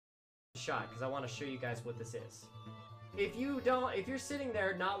shot because I want to show you guys what this is. If you're sitting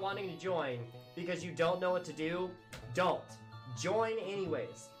there not wanting to join because you don't know what to do, don't. Join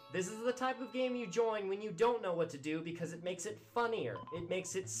anyways. This is the type of game you join when you don't know what to do because it makes it funnier. It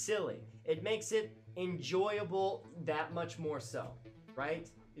makes it silly. It makes it enjoyable that much more so, right?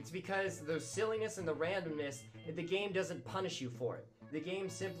 It's because the silliness and the randomness, the game doesn't punish you for it. The game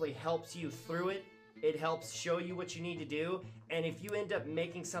simply helps you through it. It helps show you what you need to do. And if you end up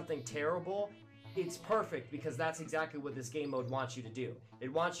making something terrible, it's perfect because that's exactly what this game mode wants you to do.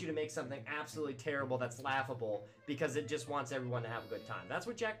 It wants you to make something absolutely terrible that's laughable because it just wants everyone to have a good time. That's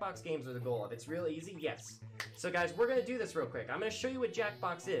what JackBox games are the goal of. It's real easy, yes. So guys, we're going to do this real quick. I'm going to show you what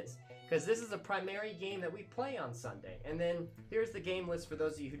JackBox is because this is a primary game that we play on Sunday. And then here's the game list for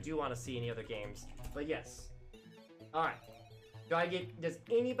those of you who do want to see any other games. But yes. Alright. Does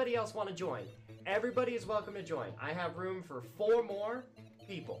anybody else want to join? Everybody is welcome to join. I have room for 4 more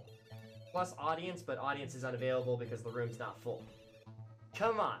people. Plus audience, but audience is unavailable because the room's not full.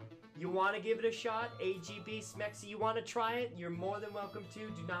 Come on. You want to give it a shot? AGB, Smexy, you want to try it? You're more than welcome to.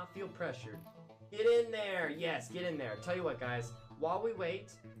 Do not feel pressured. Get in there. Yes, get in there. Tell you what, guys. While we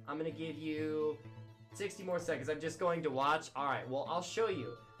wait, I'm going to give you 60 more seconds. I'm just going to watch. Alright, well, I'll show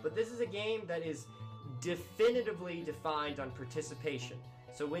you. But this is a game that is definitively defined on participation.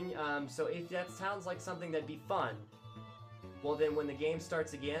 So so if that sounds like something that'd be fun, well then when the game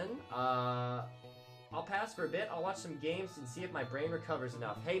starts again, I'll pass for a bit, I'll watch some games and see if my brain recovers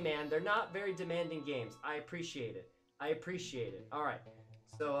enough. Hey man, they're not very demanding games. I appreciate it. I appreciate it. Alright,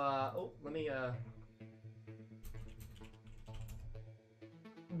 so, oh, let me,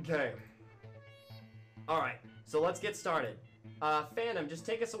 okay. Alright, so let's get started. Phantom, just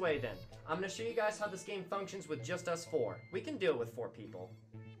take us away then. I'm gonna show you guys how this game functions with just us 4. We can do it with 4 people.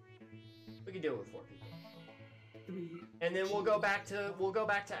 We can do it with 4 people. And then we'll go back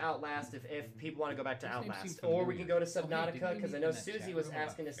to Outlast if people want to go back to Outlast, or we can go to Subnautica because I know Susie was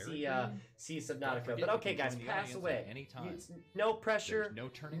asking to see Subnautica. But okay, guys, pass away. No pressure,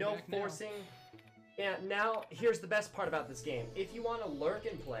 no forcing. And now here's the best part about this game. If you want to lurk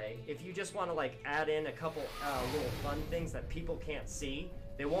and play, if you just want to like add in a couple little fun things that people can't see,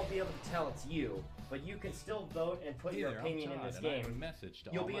 they won't be able to tell it's you. But you can still vote and put your opinion in this game.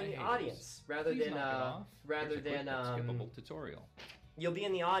 You'll be in the audience rather than skippable tutorial. You'll be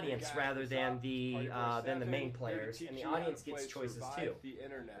in the audience rather than the main players, and the audience gets choices too.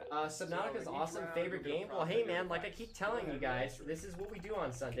 Subnautica's awesome, favorite game. Well, hey man, like I keep telling you guys, this is what we do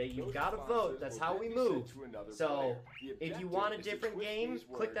on Sunday. You've got to vote. That's how we move. So if you want a different game,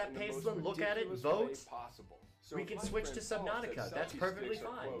 click that pastebin, look at it, vote. We can switch to Subnautica. That's perfectly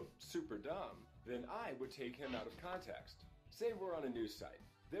fine. Super dumb. Then I would take him out of context. Say we're on a news site.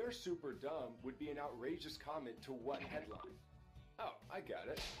 Their super dumb would be an outrageous comment to what headline? Oh, I got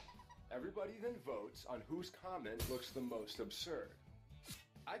it. Everybody then votes on whose comment looks the most absurd.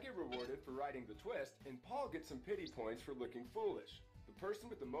 I get rewarded for writing the twist, and Paul gets some pity points for looking foolish. The person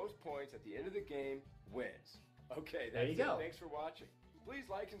with the most points at the end of the game wins. Okay, that's it. Thanks for watching. Please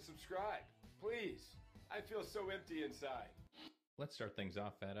like and subscribe. Please. I feel so empty inside. Let's start things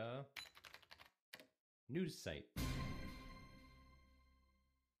off at a news site.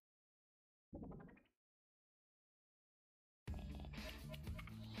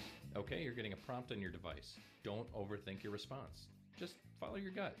 Okay, you're getting a prompt on your device. Don't overthink your response. Just follow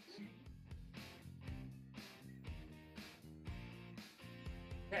your gut.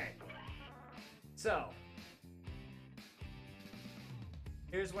 Okay. So,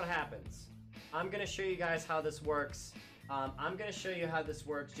 here's what happens. I'm going to show you guys how this works. I'm going to show you how this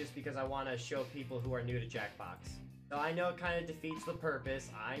works just because I want to show people who are new to JackBox. So I know it kind of defeats the purpose,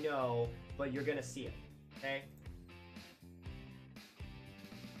 I know, but you're going to see it, okay?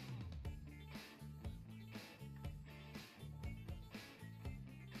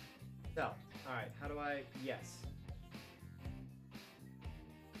 So, alright, how do I... Yes.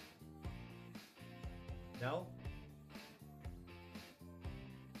 No?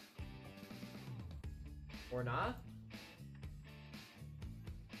 Or not?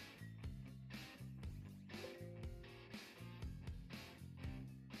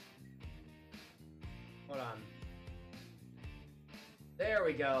 Hold on. There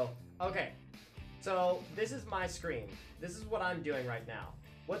we go. Okay. So, this is my screen. This is what I'm doing right now.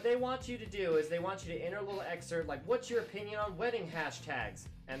 What they want you to do is they want you to enter a little excerpt like, what's your opinion on wedding hashtags?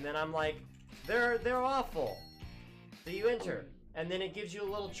 And then I'm like, they're awful. So you enter. And then it gives you a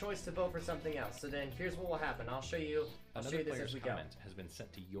little choice to vote for something else. So then here's what will happen. I'll show you this as we go. Comment has been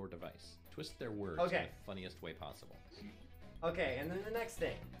sent to your device. Twist their words in the funniest way possible. Okay, and then the next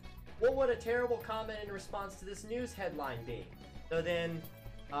thing. What would a terrible comment in response to this news headline be? So then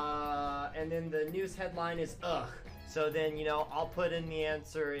And then the news headline is ugh. So then, you know, I'll put in the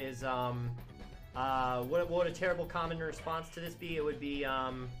answer is, what would a terrible comment in response to this be? It would be,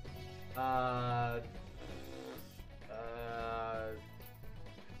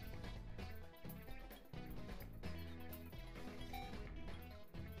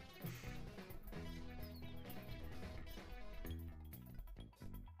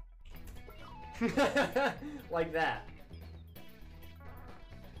 like that.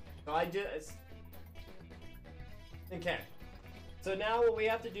 So I just... Okay. So now what we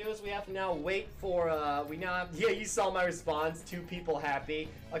have to do is we have to now wait for, we now have... Yeah, you saw my response. 2 people happy.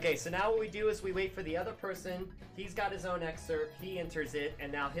 Okay, so now what we do is we wait for the other person. He's got his own excerpt. He enters it,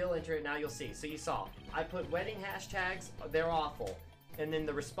 and now he'll enter it. Now you'll see. So you saw. I put wedding hashtags. They're awful. And then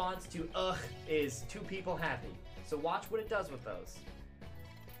the response to ugh is 2 people happy. So watch what it does with those.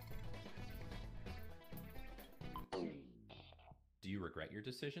 Do you regret your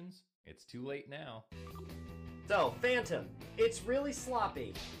decisions? It's too late now. So, Phantom, it's really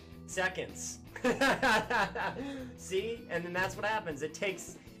sloppy. Seconds. See? And then that's what happens. It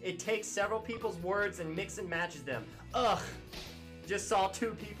takes several people's words and mix and matches them. Ugh. Just saw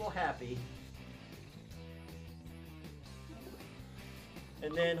 2 people happy.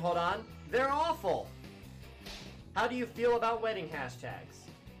 And then, hold on. They're awful. How do you feel about wedding hashtags?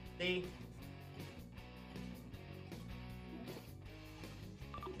 See?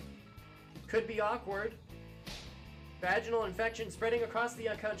 Could be awkward. Vaginal infection spreading across the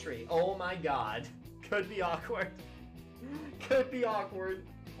country. Oh my god. Could be awkward. Could be awkward.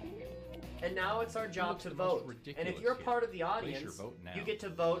 And now it's our job to vote. And if you're a part of the audience, you get to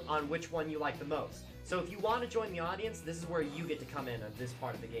vote on which one you like the most. So if you want to join the audience, this is where you get to come in on this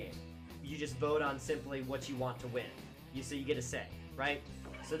part of the game. You just vote on simply what you want to win. So you get a say, right?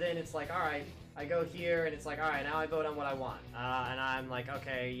 So then it's like, alright, I go here, and it's like, alright, now I vote on what I want. And I'm like,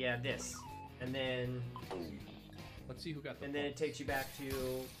 okay, yeah, this. And then... Let's see who got the And then it takes you back to...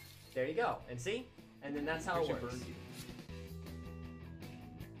 There you go. And see? And then that's how it works.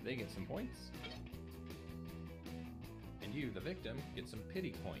 They get some points. And you, the victim, get some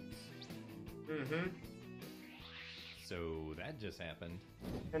pity points. Mm-hmm. So that just happened.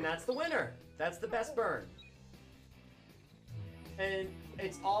 And that's the winner. That's the best burn. And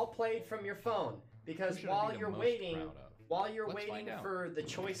it's all played from your phone. Because while you're waiting... While you're waiting for the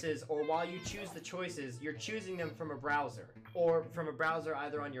choices, or while you choose the choices, you're choosing them from a browser. Or from a browser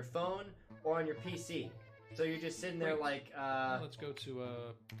either on your phone or on your PC. So you're just sitting there like, let's go to,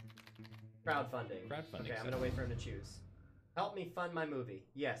 crowdfunding. Crowdfunding. Okay, I'm gonna wait for him to choose. Help me fund my movie.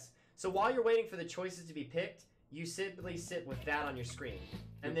 Yes. So while you're waiting for the choices to be picked, you simply sit with that on your screen.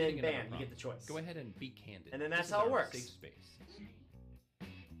 And then, bam, you get the choice. Go ahead and be candid. And then that's how it works. Safe space.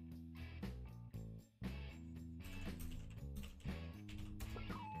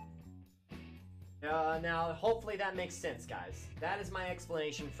 Now, hopefully that makes sense, guys. That is my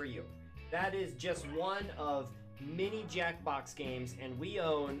explanation for you. That is just one of many JackBox games, and we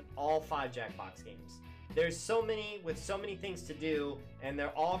own all 5 JackBox games. There's so many, with so many things to do, and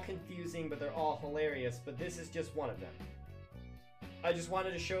they're all confusing, but they're all hilarious, but this is just one of them. I just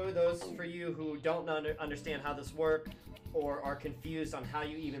wanted to show those for you who don't understand how this works, or are confused on how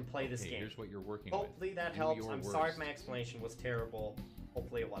you even play this game. Here's what you're working Hopefully with. that helps. I'm sorry if my explanation was terrible.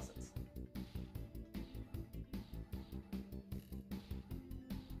 Hopefully it wasn't.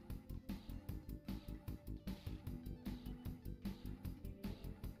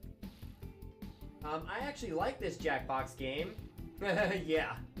 I actually like this JackBox game.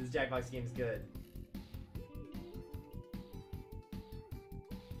 Yeah, this JackBox game is good.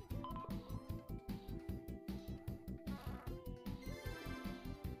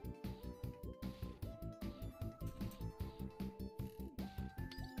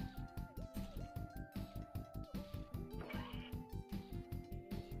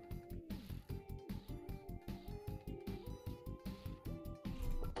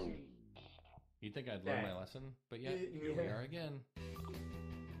 You'd think I'd learn my lesson, but yet, here we are again.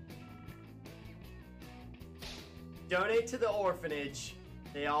 Donate to the orphanage.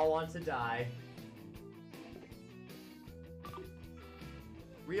 They all want to die.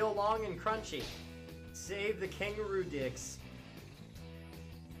 Real long and crunchy. Save the kangaroo dicks.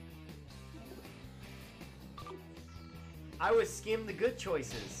 I was skim the good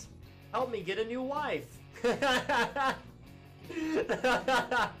choices. Help me get a new wife.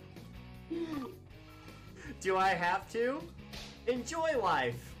 Do I have to? Enjoy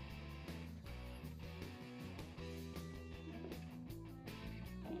life.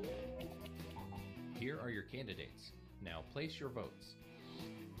 Here are your candidates. Now place your votes.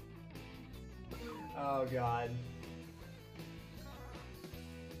 Oh god.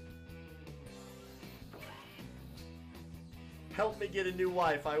 Help me get a new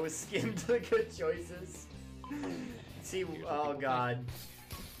wife. I was skimmed the good choices. See, oh god.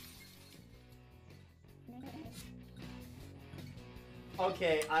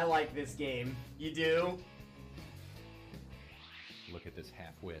 Okay, I like this game. You do? Look at this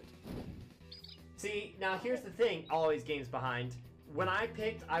half-wit. See, now here's the thing, always games behind. When I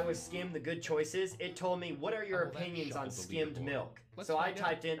picked I was skimmed the good choices, it told me, what are your opinions on skimmed milk? So I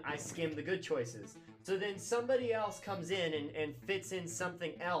typed in, I skimmed the good choices. So then somebody else comes in and fits in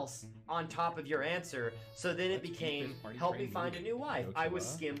something else on top of your answer. So then it became, help me find a new wife. I was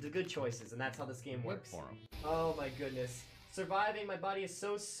skimmed the good choices, and that's how this game works. Oh my goodness. Surviving, my body is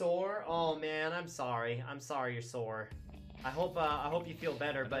so sore. Oh man, I'm sorry. I'm sorry you're sore. I hope you feel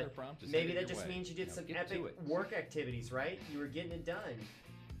better, but maybe that just means you did some epic work activities, right? You were getting it done.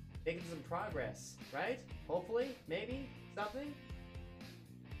 Making some progress, right? Hopefully, maybe, something?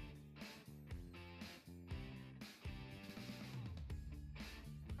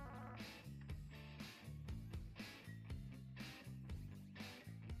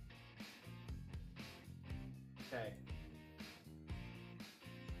 Okay.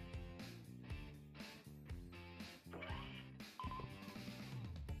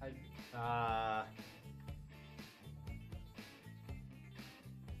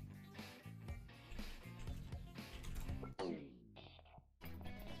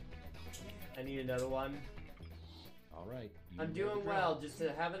 I need another one. All right. I'm doing well, just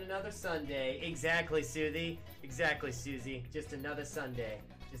having another Sunday. Exactly, Susie. Exactly, Susie. Just another Sunday.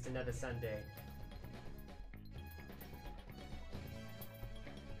 Just another Sunday.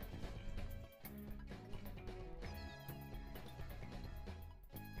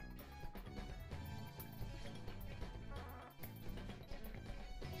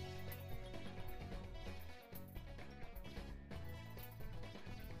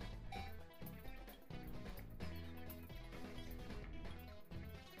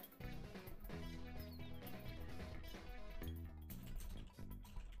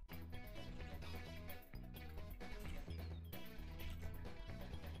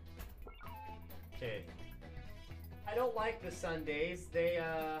 Okay. I don't like the Sundays.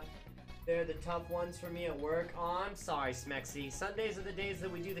 They're the tough ones for me at work. Oh, I'm sorry, Smexy. Sundays are the days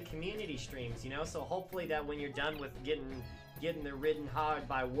that we do the community streams, you know? So hopefully that when you're done with getting the ridden hard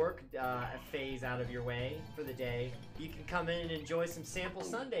by work phase out of your way for the day, you can come in and enjoy some sample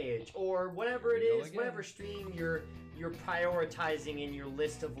Sunday-age or whatever it is, whatever stream you're prioritizing in your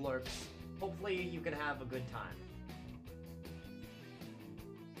list of lurks. Hopefully you can have a good time.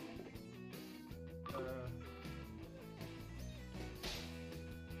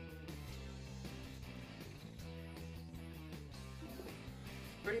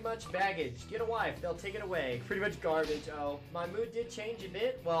 Pretty much baggage. Get a wife, they'll take it away. Pretty much garbage. Oh, my mood did change a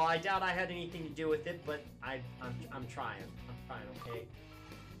bit. Well, I doubt I had anything to do with it, but I'm trying. I'm trying, okay?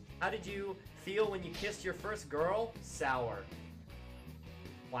 How did you feel when you kissed your first girl? Sour.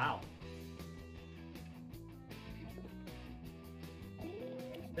 Wow.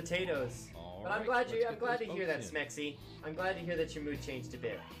 Potatoes. But I'm glad to hear that, Smexy. I'm glad to hear that your mood changed a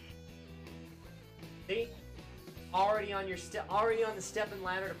bit. See? Already on the step and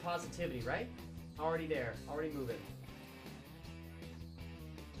ladder to positivity, right? Already there, already moving.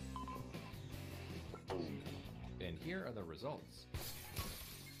 And here are the results.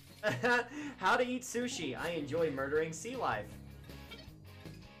 How to eat sushi. I enjoy murdering sea life.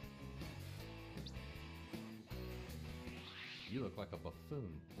 You look like a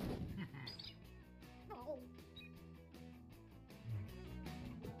buffoon.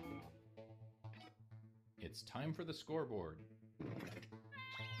 It's time for the scoreboard.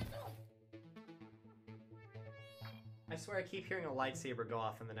 I swear I keep hearing a lightsaber go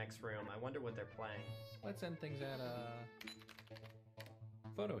off in the next room. I wonder what they're playing. Let's end things at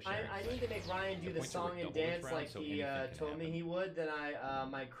photo sharing. I need to make Ryan do the song and dance like he told me he would. Then I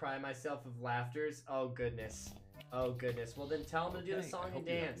might cry myself of laughters. Oh goodness. Oh goodness. Well then tell him to do the song and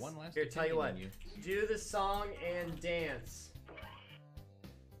dance. Here, tell you what. Do the song and dance.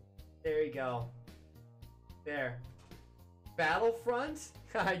 There you go. There. Battlefront?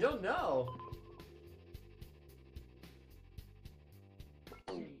 I don't know.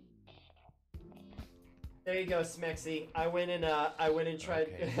 There you go, Smexy. I went and tried.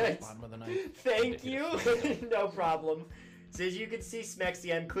 Okay, bottom of the knife. Thank you. No problem. So as you can see,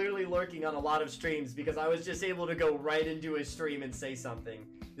 Smexy, I'm clearly lurking on a lot of streams because I was just able to go right into a stream and say something.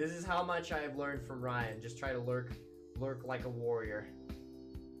 This is how much I have learned from Ryan. Just try to lurk like a warrior.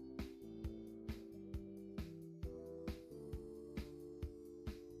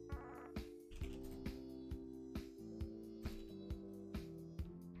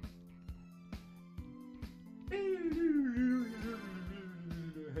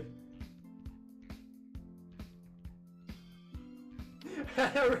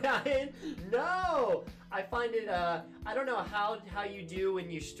 Ryan, no! I find it, I don't know how you do when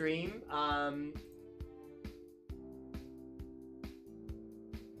you stream.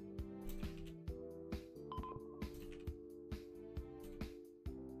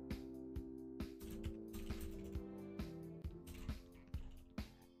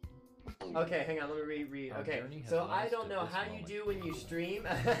 Okay, hang on, let me read. Okay, so I don't know how you do when you stream,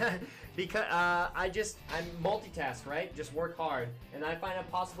 because I'm multitask, right? Just work hard, and I find it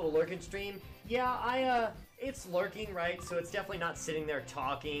possible to lurk and stream. Yeah, it's lurking, right? So it's definitely not sitting there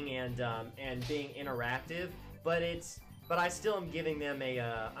talking and being interactive, but I still am giving them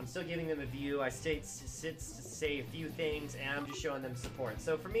I'm still giving them a view. I say a few things, and I'm just showing them support.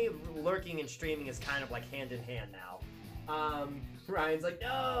 So for me, lurking and streaming is kind of like hand in hand now. Ryan's like,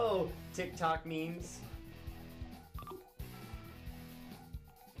 no! TikTok memes.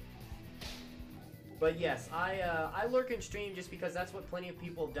 But yes, I lurk and stream just because that's what plenty of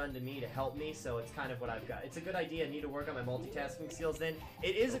people have done to me to help me, so it's kind of what I've got. It's a good idea. I need to work on my multitasking skills then.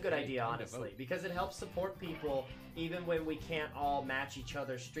 It is a good idea, honestly, because it helps support people even when we can't all match each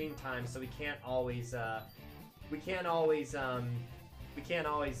other's stream time, so we can't always,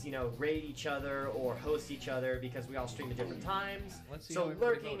 you know, raid each other or host each other because we all stream at different times. So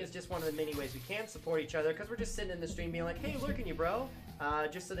lurking is just one of the many ways we can support each other because we're just sitting in the stream being like, hey, lurking you, bro.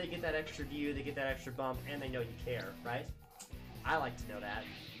 Just so they get that extra view, they get that extra bump, and they know you care, right? I like to know that.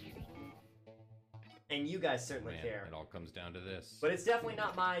 And you guys certainly care. It all comes down to this. But it's definitely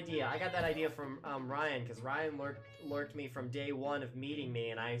not my idea. I got that idea from Ryan, because Ryan lurked me from day one of meeting me,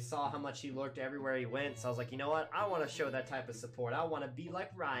 and I saw how much he lurked everywhere he went, so I was like, you know what? I want to show that type of support. I want to be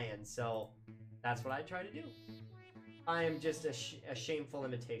like Ryan, so that's what I try to do. I am just a shameful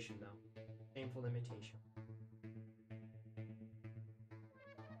imitation, though. Shameful imitation.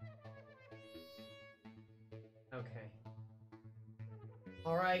 Okay.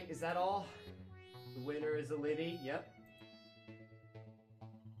 Alright, is that all? The winner is Olivia. Yep.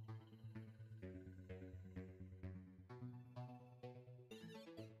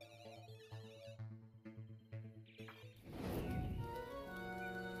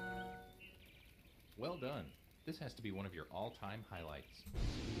 Well done. This has to be one of your all-time highlights.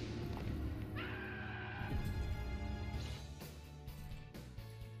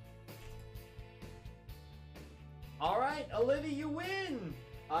 Alright, Olivia, you win!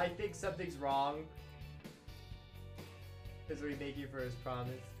 I think something's wrong. Because we make you for his promise.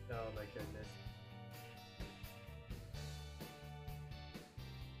 Oh my goodness.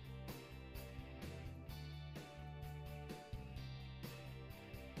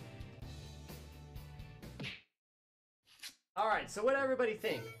 Alright, so what do everybody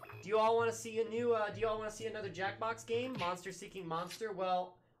think? Do you all want to see a new, do you all want to see another JackBox game? Monster Seeking Monster?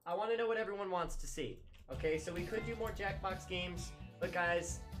 Well, I want to know what everyone wants to see. Okay, so we could do more JackBox games. But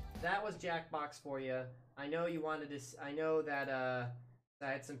guys, that was JackBox for you. I know you wanted to. I know that I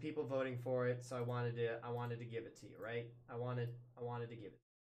had some people voting for it, so I wanted to give it to you, right? I wanted to give it.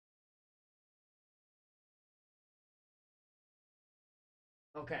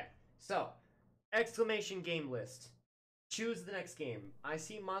 Okay, so exclamation game list. Choose the next game. I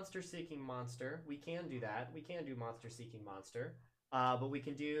see Monster Seeking Monster. We can do that. We can do Monster Seeking Monster. But we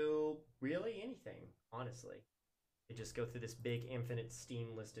can do really anything, honestly. You just go through this big infinite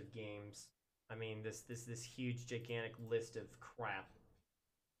Steam list of games. I mean, this huge gigantic list of crap.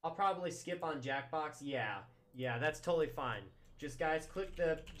 I'll probably skip on JackBox. Yeah, that's totally fine. Just guys, click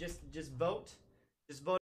the just vote. Just vote.